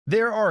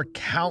There are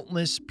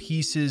countless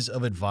pieces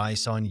of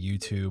advice on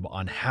YouTube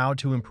on how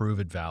to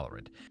improve at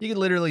Valorant. You can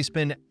literally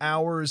spend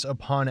hours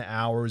upon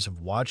hours of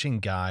watching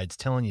guides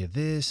telling you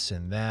this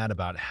and that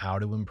about how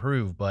to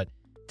improve, but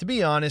to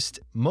be honest,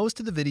 most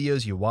of the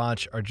videos you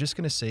watch are just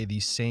going to say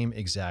these same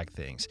exact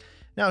things.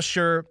 Now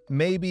sure,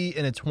 maybe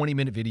in a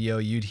 20-minute video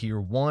you'd hear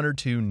one or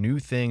two new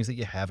things that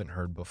you haven't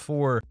heard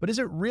before, but is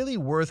it really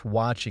worth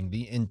watching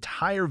the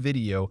entire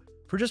video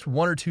for just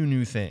one or two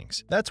new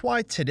things? That's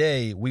why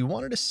today we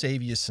wanted to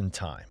save you some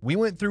time. We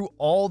went through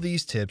all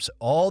these tips,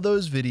 all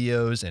those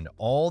videos, and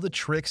all the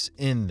tricks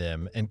in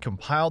them and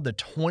compiled the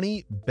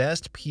 20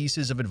 best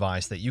pieces of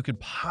advice that you could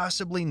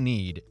possibly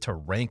need to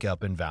rank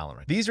up in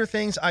Valorant. These are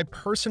things I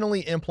personally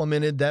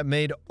implemented that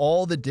made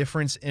all the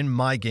difference in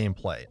my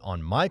gameplay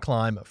on my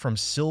climb from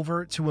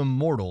Silver to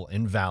Immortal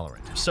in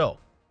Valorant. So,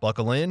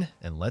 buckle in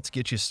and let's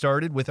get you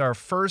started with our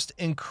first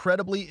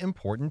incredibly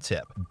important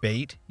tip: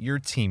 bait your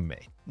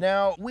teammate.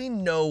 Now, we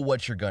know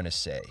what you're gonna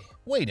say.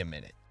 Wait a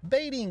minute.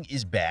 Baiting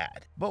is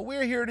bad, but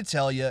we're here to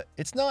tell you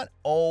it's not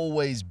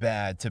always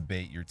bad to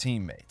bait your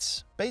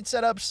teammates. Bait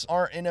setups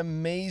are an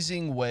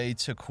amazing way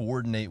to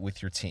coordinate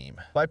with your team.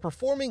 By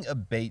performing a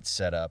bait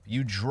setup,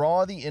 you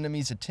draw the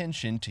enemy's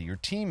attention to your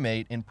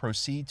teammate and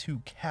proceed to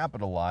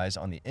capitalize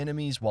on the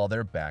enemies while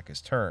their back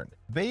is turned.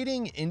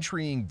 Baiting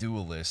entrying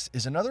duelists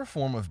is another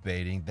form of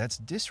baiting that's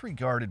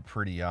disregarded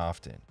pretty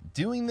often.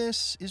 Doing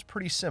this is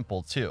pretty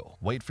simple too.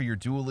 Wait for your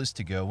duelist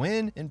to go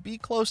in and be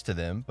close to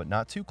them, but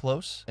not too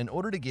close, in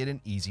order to get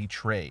an easy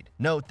trade.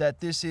 Note that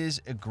this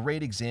is a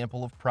great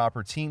example of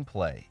proper team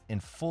play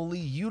and fully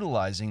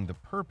utilizing the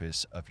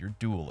purpose of your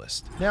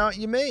duelist. Now,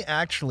 you may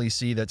actually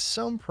see that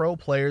some pro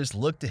players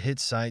look to hit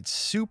sites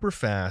super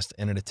fast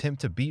in an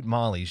attempt to beat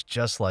mollies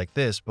just like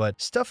this, but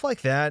stuff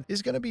like that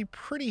is going to be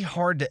pretty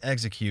hard to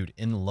execute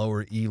in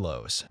lower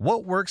elos.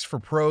 What works for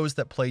pros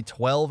that play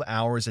 12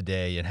 hours a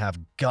day and have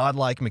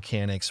godlike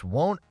mechanics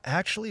won't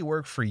actually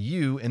work for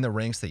you in the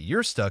ranks that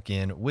you're stuck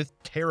in with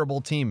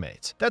terrible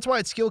teammates. That's why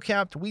at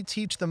SkillCapped we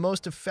teach the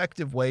most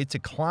effective way to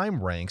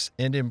climb ranks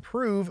and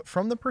improve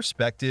from the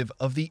perspective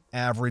of the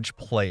average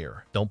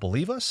player. Don't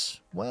believe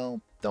us?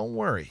 Well, don't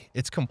worry.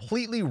 It's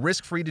completely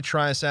risk-free to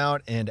try us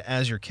out, and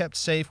as you're kept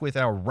safe with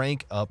our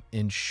rank up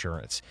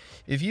insurance.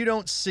 If you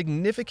don't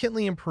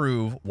significantly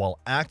improve while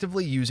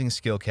actively using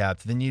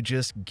SkillCapped, then you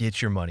just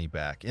get your money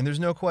back, and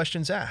there's no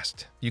questions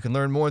asked. You can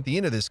learn more at the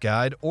end of this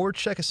guide, or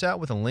check us out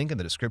with a link in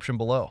the description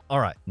below.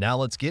 Alright, now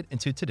let's get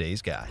into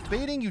today's guide.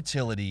 Baiting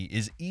utility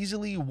is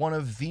easily one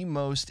of the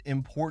most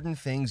important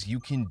things you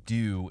can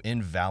do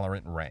in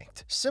Valorant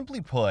Ranked. Simply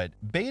put,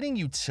 baiting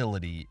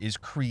utility is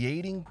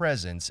creating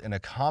presence in a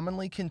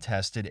commonly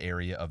contested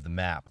area of the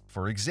map.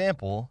 For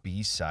example,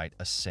 B-site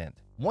ascent.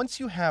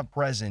 Once you have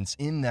presence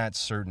in that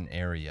certain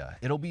area,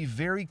 it'll be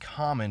very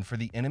common for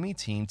the enemy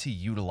team to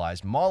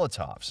utilize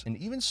Molotovs and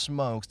even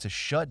smokes to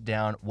shut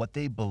down what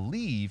they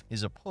believe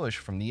is a push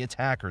from the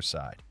attacker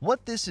side.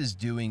 What this is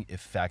doing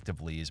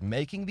effectively is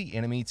making the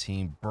enemy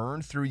team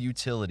burn through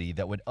utility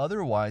that would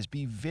otherwise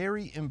be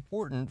very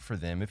important for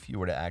them if you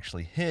were to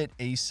actually hit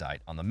a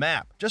site on the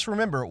map. Just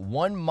remember,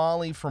 one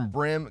molly from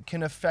Brim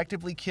can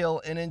effectively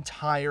kill an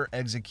entire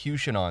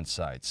execution on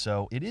site,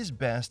 so it is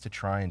best to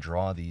try and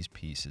draw these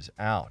pieces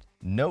out.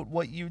 Note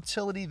what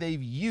utility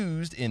they've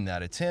used in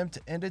that attempt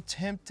and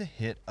attempt to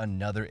hit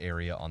another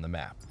area on the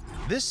map.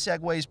 This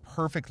segues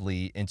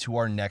perfectly into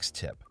our next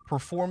tip: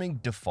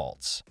 performing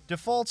defaults.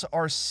 Defaults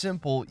are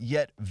simple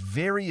yet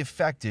very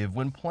effective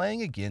when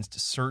playing against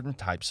certain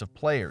types of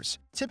players.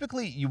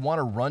 Typically, you want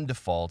to run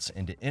defaults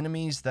into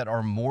enemies that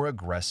are more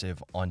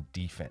aggressive on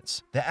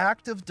defense. The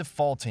act of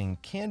defaulting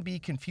can be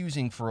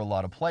confusing for a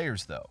lot of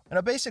players though, and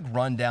a basic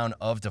rundown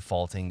of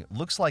defaulting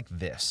looks like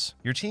this.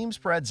 Your team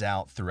spreads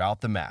out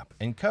throughout the map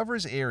and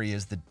covers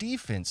areas the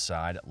defense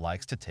side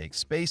likes to take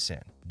space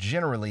in.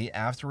 Generally,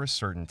 after a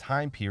certain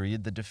time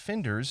period, the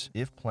defenders,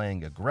 if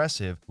playing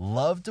aggressive,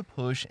 love to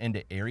push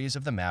into areas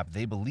of the map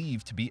they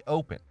believe to be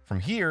open.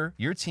 From here,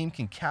 your team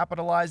can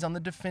capitalize on the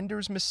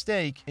defender's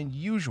mistake and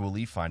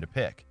usually find a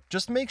pick.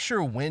 Just make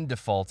sure when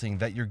defaulting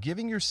that you're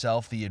giving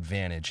yourself the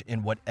advantage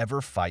in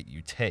whatever fight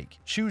you take.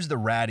 Choose the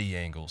ratty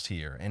angles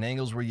here, and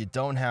angles where you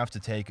don't have to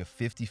take a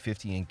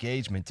 50-50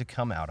 engagement to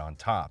come out on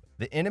top.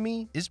 The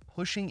enemy is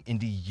pushing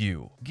into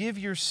you. Give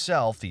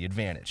yourself the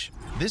advantage.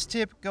 This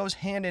tip goes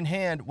hand in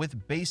hand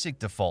with basic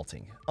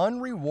defaulting.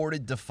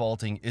 Unrewarded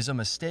defaulting is a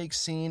mistake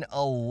seen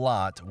a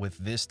lot with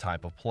this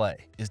type of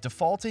play. Is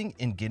defaulting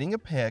and getting a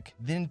pick,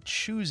 then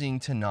choosing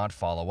to not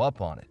follow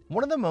up on it.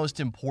 One of the most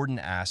important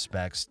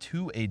aspects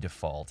to a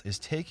default is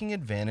taking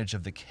advantage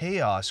of the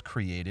chaos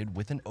created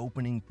with an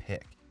opening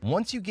pick.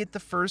 Once you get the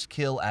first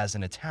kill as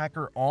an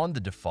attacker on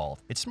the default,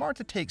 it's smart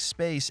to take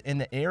space in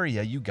the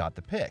area you got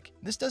the pick.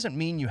 This doesn't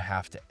mean you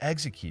have to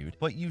execute,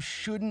 but you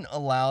shouldn't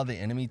allow the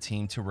enemy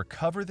team to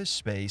recover the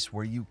space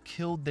where you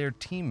killed their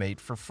teammate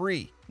for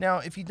free. Now,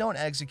 if you don't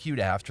execute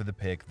after the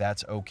pick,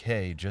 that's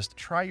okay. Just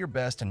try your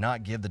best to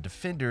not give the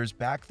defenders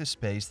back the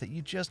space that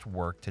you just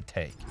worked to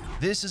take.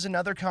 This is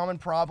another common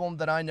problem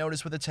that I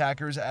notice with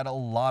attackers at a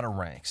lot of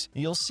ranks.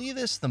 You'll see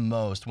this the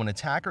most when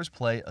attackers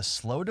play a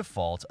slow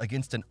default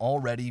against an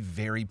already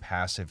very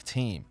passive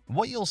team.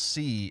 What you'll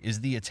see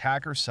is the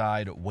attacker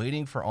side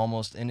waiting for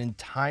almost an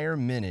entire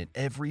minute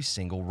every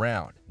single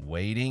round.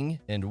 Waiting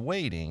and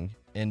waiting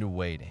and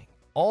waiting,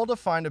 all to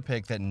find a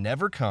pick that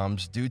never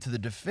comes due to the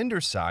defender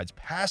side's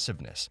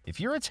passiveness. If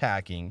you're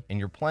attacking and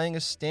you're playing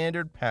a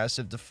standard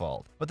passive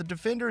default, but the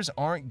defenders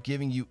aren't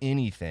giving you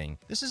anything,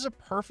 this is a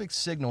perfect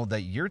signal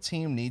that your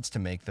team needs to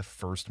make the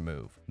first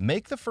move.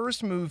 Make the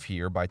first move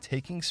here by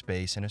taking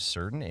space in a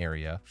certain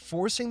area,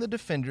 forcing the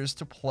defenders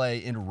to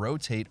play and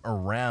rotate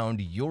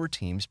around your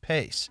team's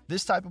pace.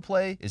 This type of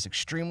play is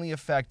extremely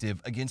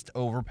effective against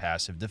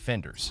over-passive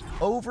defenders.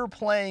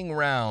 Overplaying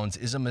rounds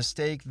is a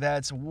mistake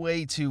that's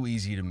way too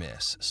easy to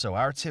miss. So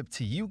our tip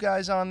to you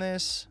guys on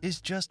this is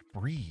just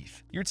breathe.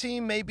 Your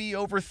team may be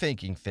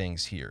overthinking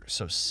things here,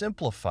 so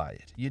simplify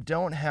it. You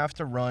don't have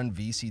to run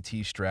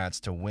VCT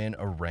strats to win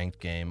a ranked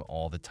game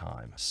all the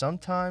time.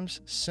 Sometimes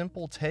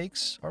simple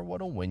takes are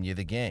what'll win you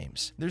the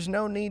games. There's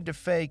no need to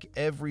fake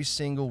every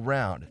single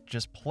round.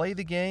 Just play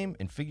the game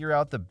and figure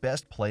out the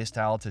best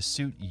playstyle to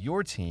suit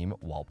your team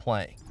while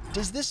playing.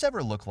 Does this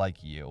ever look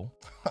like you?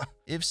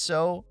 If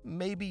so,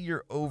 maybe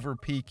you're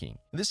over-peaking.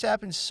 This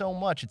happens so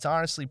much, it's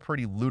honestly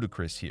pretty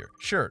ludicrous here.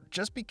 Sure,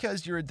 just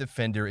because you're a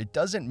defender, it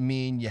doesn't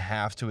mean you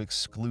have to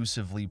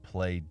exclusively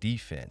play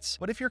defense.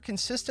 But if you're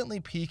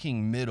consistently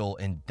peaking middle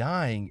and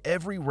dying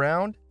every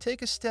round,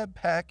 take a step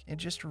back and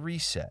just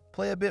reset.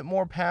 Play a bit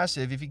more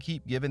passive if you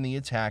keep giving the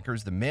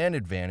attackers the man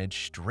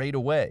advantage straight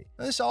away.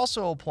 This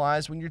also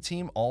applies when your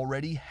team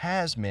already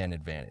has man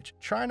advantage.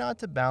 Try not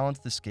to balance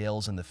the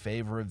scales in the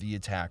favor of the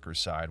attacker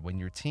side when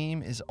your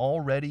team is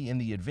already in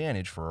the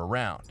advantage for a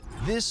round.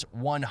 This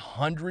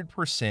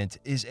 100%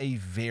 is a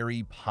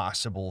very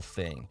possible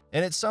thing,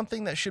 and it's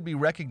something that should be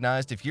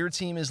recognized if your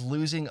team is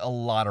losing a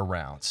lot of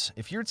rounds.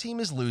 If your team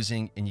is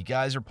losing and you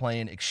guys are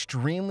playing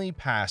extremely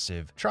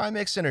passive, try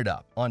mixing it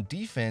up. On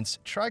defense,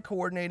 try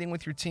coordinating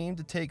with your team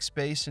to take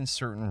space in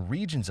certain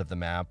regions of the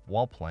map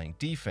while playing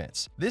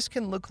defense. This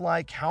can look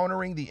like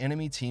countering the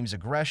enemy team's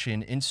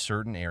aggression in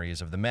certain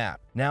areas of the map.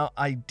 Now,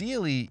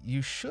 ideally,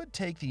 you should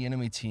take the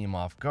enemy team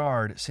off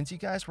guard since you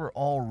guys were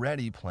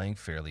already playing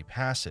fairly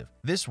passive.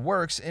 This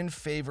works in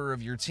favor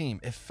of your team,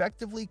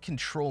 effectively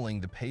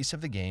controlling the pace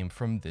of the game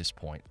from this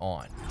point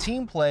on.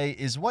 Team play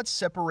is what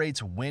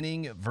separates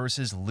winning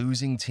versus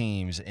losing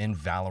teams in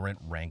Valorant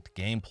ranked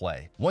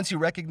gameplay. Once you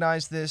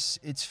recognize this,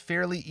 it's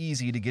fairly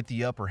easy to get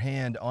the upper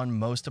hand on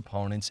most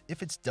opponents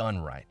if it's done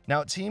right.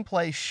 Now, team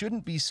play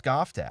shouldn't be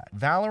scoffed at.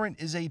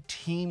 Valorant is a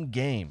team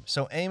game,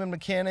 so aim and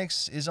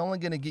mechanics is only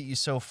going to get you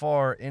so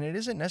far, and it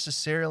isn't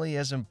necessarily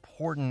as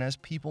important as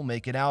people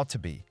make it out to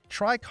be.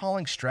 Try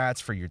calling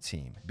strats for your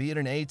team, be it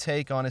an A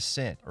take on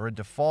Ascent or a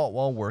default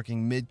while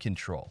working mid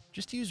control.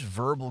 Just use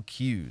verbal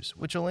cues,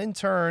 which will in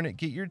turn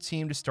get your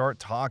team to start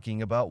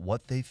talking about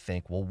what they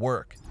think will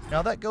work.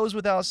 Now, that goes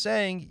without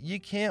saying,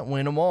 you can't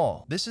win them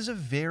all. This is a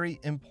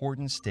very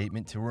important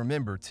statement to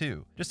remember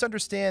too. Just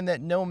understand that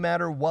no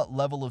matter what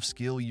level of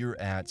skill you're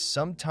at,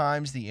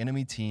 sometimes the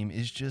enemy team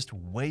is just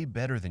way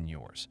better than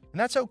yours. And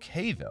that's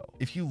okay though.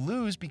 If you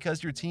lose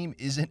because your team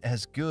isn't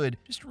as good,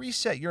 just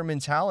reset your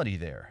mentality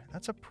there.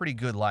 That's a pretty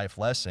good life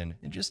lesson,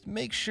 and just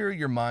make sure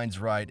your mind's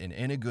right and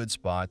in a good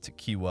spot to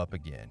queue up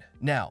again.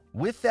 Now,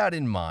 with that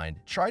in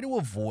mind, try to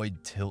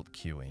avoid tilt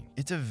queuing.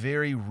 It's a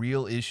very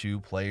real issue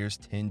players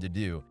tend to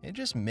do. It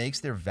just makes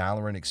their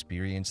Valorant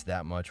experience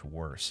that much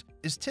worse.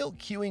 Is tilt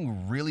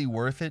queuing really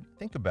worth it?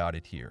 Think about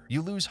it here.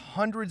 You lose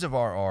hundreds of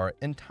RR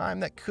and time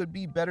that could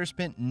be better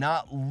spent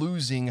not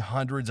losing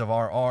hundreds of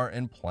RR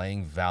and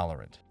playing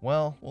Valorant.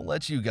 Well, we'll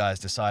let you guys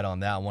decide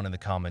on that one in the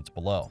comments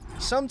below.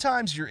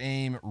 Sometimes your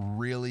aim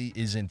really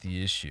isn't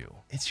the issue.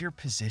 It's your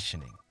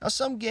positioning. Now,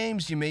 some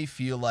games you may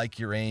feel like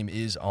your aim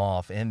is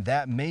off, and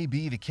that may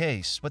be the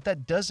case, but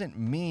that doesn't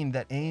mean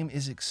that aim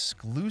is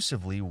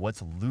exclusively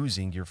what's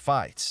losing your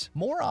fights.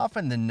 More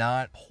often than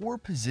not, poor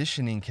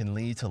positioning can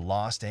lead to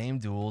lost aim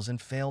duels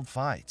and failed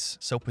fights,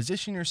 so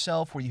position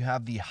yourself where you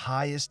have the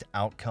highest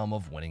outcome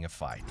of winning a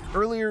fight.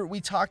 Earlier,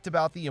 we talked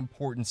about the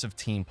importance of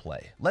team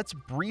play. Let's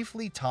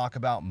briefly talk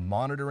about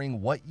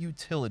monitoring what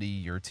utility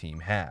your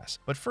team has.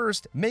 But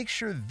first, make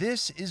sure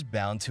this is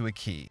bound to a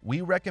key.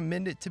 We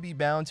recommend it to be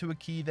bound to a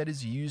key that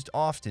is used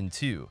often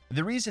too.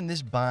 The reason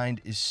this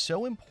bind is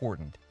so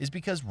important is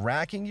because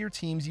racking your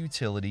team's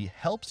utility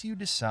helps you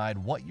decide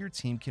what your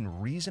team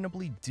can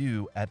reasonably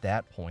do at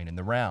that point in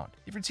the round.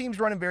 If your team's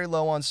running very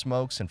low on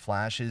smokes and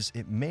flashes,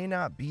 it may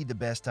not be the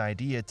best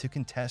idea to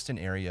contest an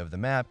area of the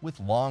map with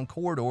long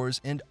corridors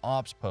and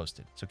ops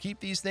posted. So keep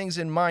these things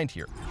in mind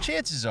here.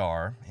 Chances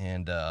are,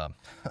 and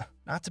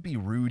Not to be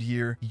rude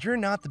here, you're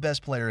not the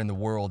best player in the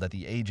world at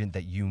the agent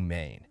that you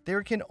main.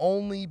 There can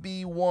only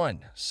be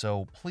one,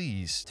 so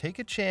please take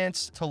a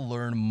chance to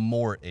learn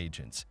more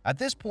agents. At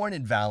this point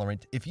in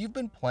Valorant, if you've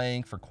been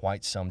playing for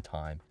quite some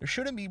time, there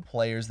shouldn't be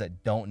players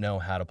that don't know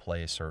how to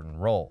play a certain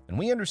role. And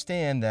we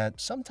understand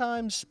that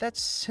sometimes that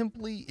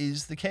simply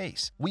is the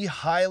case. We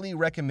highly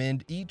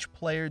recommend each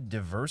player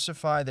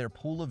diversify their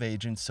pool of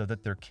agents so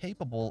that they're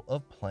capable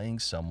of playing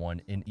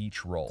someone in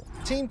each role.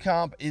 Team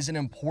comp is an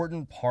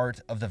important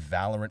part of the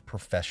Valorant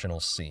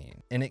professional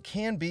scene, and it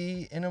can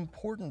be an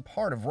important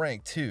part of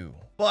rank too.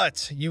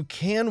 But you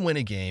can win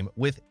a game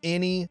with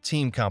any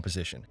team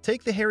composition.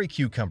 Take the Hairy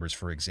Cucumbers,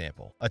 for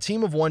example, a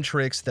team of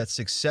one-tricks that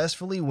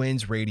successfully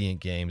wins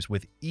Radiant games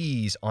with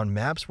ease on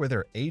maps where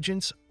their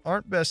agents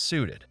aren't best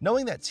suited.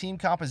 Knowing that team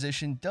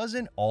composition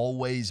doesn't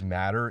always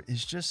matter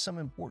is just some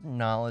important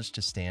knowledge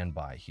to stand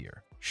by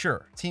here.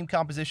 Sure, team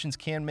compositions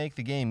can make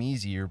the game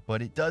easier,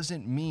 but it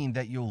doesn't mean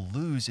that you'll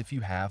lose if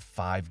you have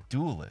 5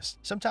 duelists.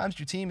 Sometimes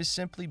your team is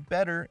simply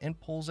better and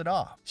pulls it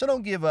off. So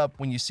don't give up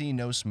when you see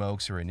no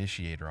smokes or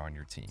initiator on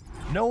your team.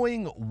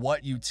 Knowing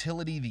what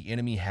utility the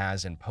enemy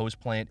has in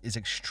post-plant is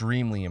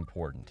extremely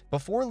important.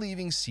 Before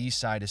leaving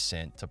Seaside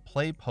Ascent to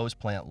play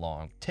post-plant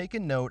long, take a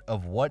note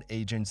of what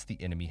agents the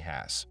enemy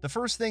has. The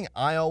first thing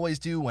I always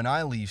do when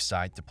I leave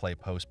site to play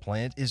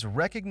post-plant is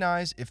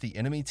recognize if the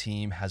enemy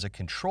team has a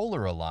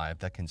controller alive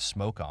that can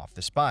smoke off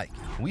the spike.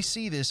 We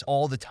see this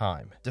all the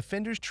time.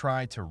 Defenders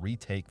try to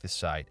retake the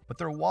site, but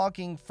they're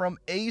walking from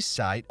A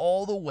site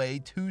all the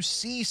way to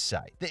C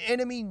site. The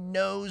enemy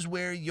knows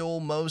where you'll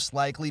most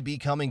likely be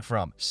coming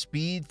from.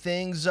 Speed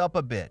things up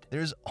a bit.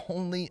 There's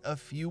only a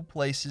few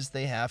places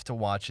they have to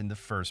watch in the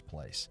first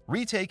place.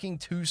 Retaking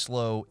too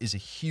slow is a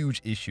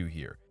huge issue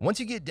here. Once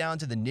you get down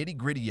to the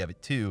nitty-gritty of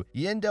it too,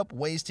 you end up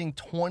wasting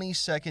 20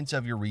 seconds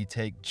of your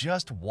retake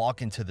just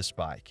walking to the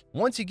spike.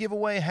 Once you give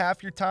away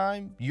half your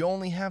time, you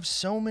only have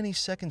so many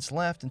seconds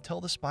left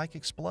until the spike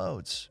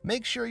explodes.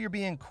 Make sure you're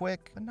being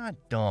quick, but not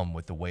dumb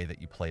with the way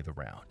that you play the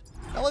round.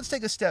 Now let's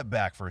take a step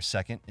back for a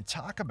second and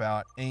talk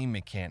about aim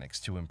mechanics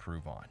to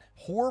improve on.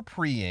 Poor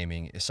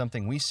pre-aiming is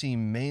something we see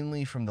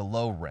mainly from the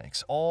low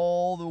ranks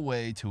all the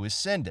way to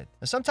Ascendant,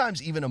 and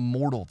sometimes even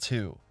Immortal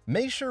too.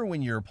 Make sure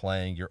when you're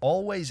playing, you're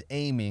always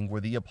aiming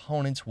where the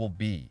opponents will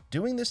be.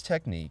 Doing this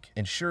technique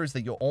ensures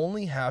that you'll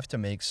only have to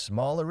make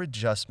smaller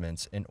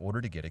adjustments in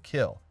order to get a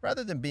kill,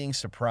 rather than being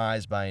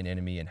surprised by an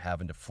enemy and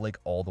having to flick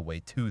all the way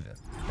to them.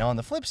 Now on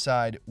the flip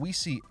side, we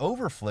see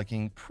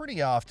over-flicking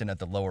pretty often at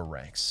the lower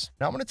ranks.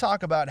 Now I'm going to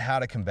talk about how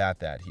to combat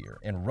that here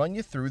and run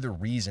you through the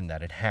reason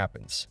that it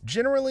happens.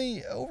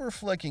 Generally,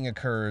 over-flicking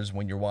occurs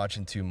when you're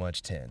watching too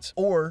much tens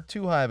or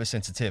too high of a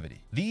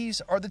sensitivity.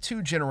 These are the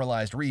two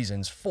generalized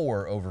reasons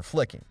for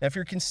over-flicking. Now, if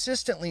you're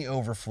consistently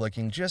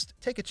over-flicking, just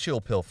take a chill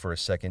pill for a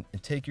second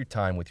and take your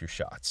time with your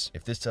shots.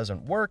 If this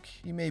doesn't work,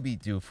 you may be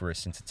due for a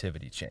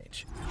sensitivity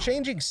change.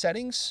 Changing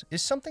settings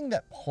is something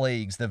that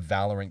plagues the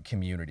Valorant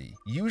community.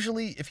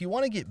 Usually, if you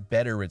want to get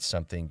better at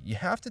something, you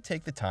have to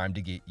take the time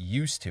to get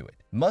used to it.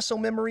 Muscle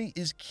memory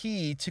is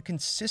key to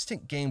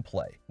consistent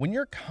gameplay. When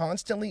you're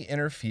constantly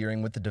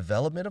interfering with the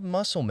development of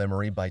muscle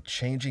memory by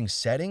changing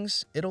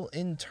settings, it'll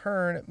in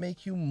turn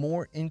make you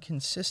more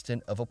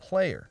inconsistent of a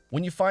player.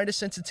 When you find a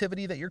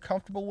sensitivity that you're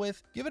comfortable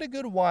with, give it a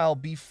good while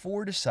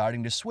before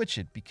deciding to switch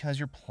it because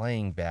you're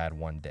playing bad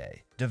one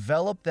day.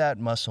 Develop that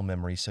muscle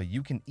memory so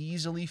you can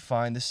easily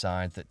find the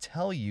signs that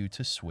tell you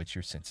to switch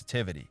your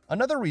sensitivity.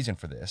 Another reason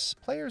for this,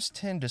 players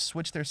tend to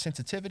switch their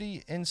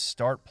sensitivity and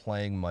start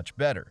playing much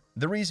better.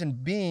 The reason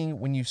being,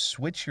 when you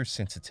switch your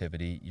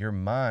sensitivity, your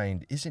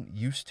mind isn't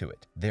used to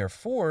it.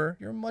 Therefore,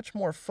 you're much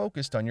more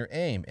focused on your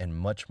aim and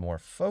much more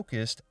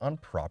focused on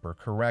proper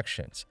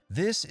corrections.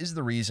 This is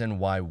the reason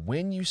why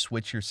when you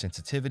switch your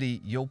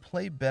sensitivity, you'll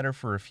play better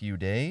for a few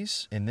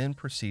days and then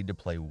proceed to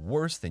play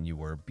worse than you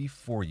were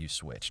before you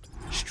switched.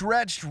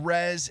 Stretched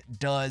res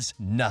does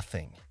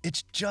nothing.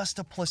 It's just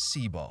a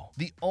placebo.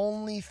 The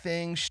only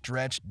thing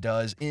stretched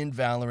does in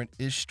Valorant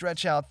is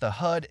stretch out the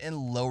HUD and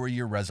lower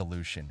your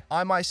resolution.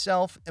 I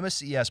myself am a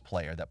CS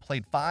player that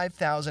played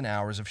 5,000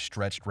 hours of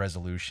stretched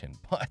resolution,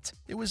 but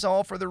it was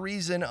all for the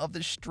reason of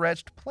the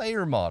stretched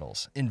player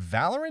models. In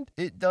Valorant,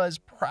 it does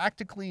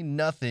practically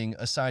nothing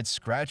aside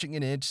scratching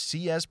an itch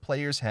CS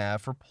players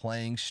have for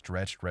playing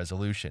stretched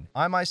resolution.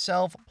 I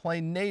myself play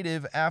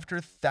native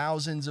after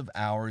thousands of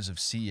hours of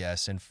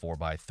CS and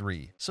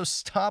 4x3. So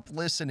stop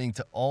listening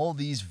to all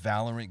these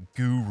Valorant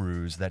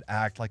gurus that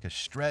act like a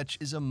stretch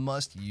is a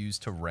must-use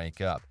to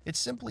rank up. It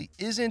simply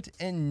isn't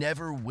and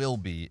never will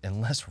be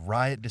unless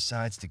Riot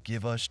decides to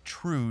give us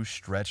true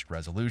stretched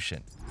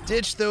resolution.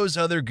 Ditch those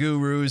other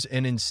gurus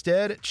and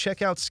instead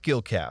check out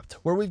SkillCapped,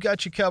 where we've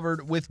got you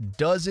covered with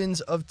dozens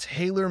of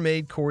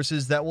tailor-made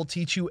courses that will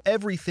teach you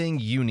everything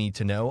you need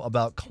to know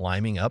about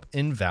climbing up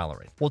in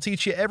Valorant. We'll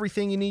teach you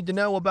everything you need to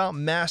know about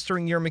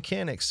mastering your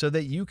mechanics so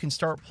that you can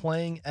start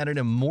playing at an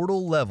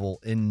immortal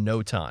level in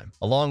no time.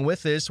 Along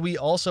with this, we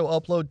also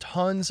upload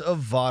tons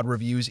of VOD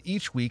reviews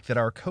each week that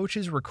our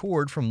coaches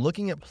record from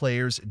looking at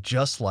players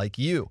just like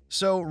you.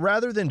 So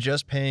rather than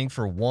just paying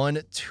for one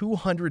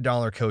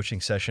 $200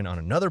 coaching session on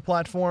another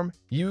platform,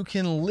 you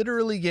can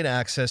literally get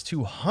access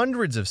to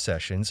hundreds of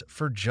sessions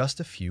for just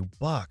a few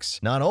bucks.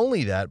 Not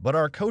only that, but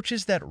our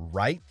coaches that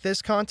write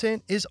this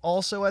content is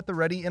also at the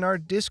ready in our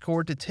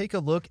Discord to take a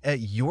look at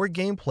your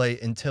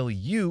gameplay and tell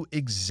you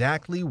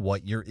exactly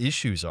what your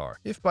issues are,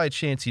 if by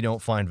chance you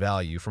don't find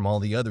value from all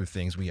the other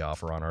things we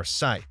offer on our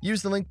site.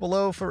 Use the link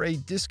below for a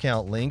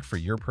discount link for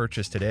your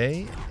purchase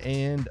today.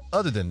 And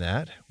other than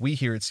that, we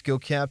here at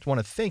SkillCapped want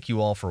to thank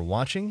you all for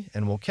watching,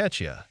 and we'll catch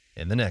you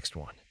in the next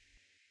one.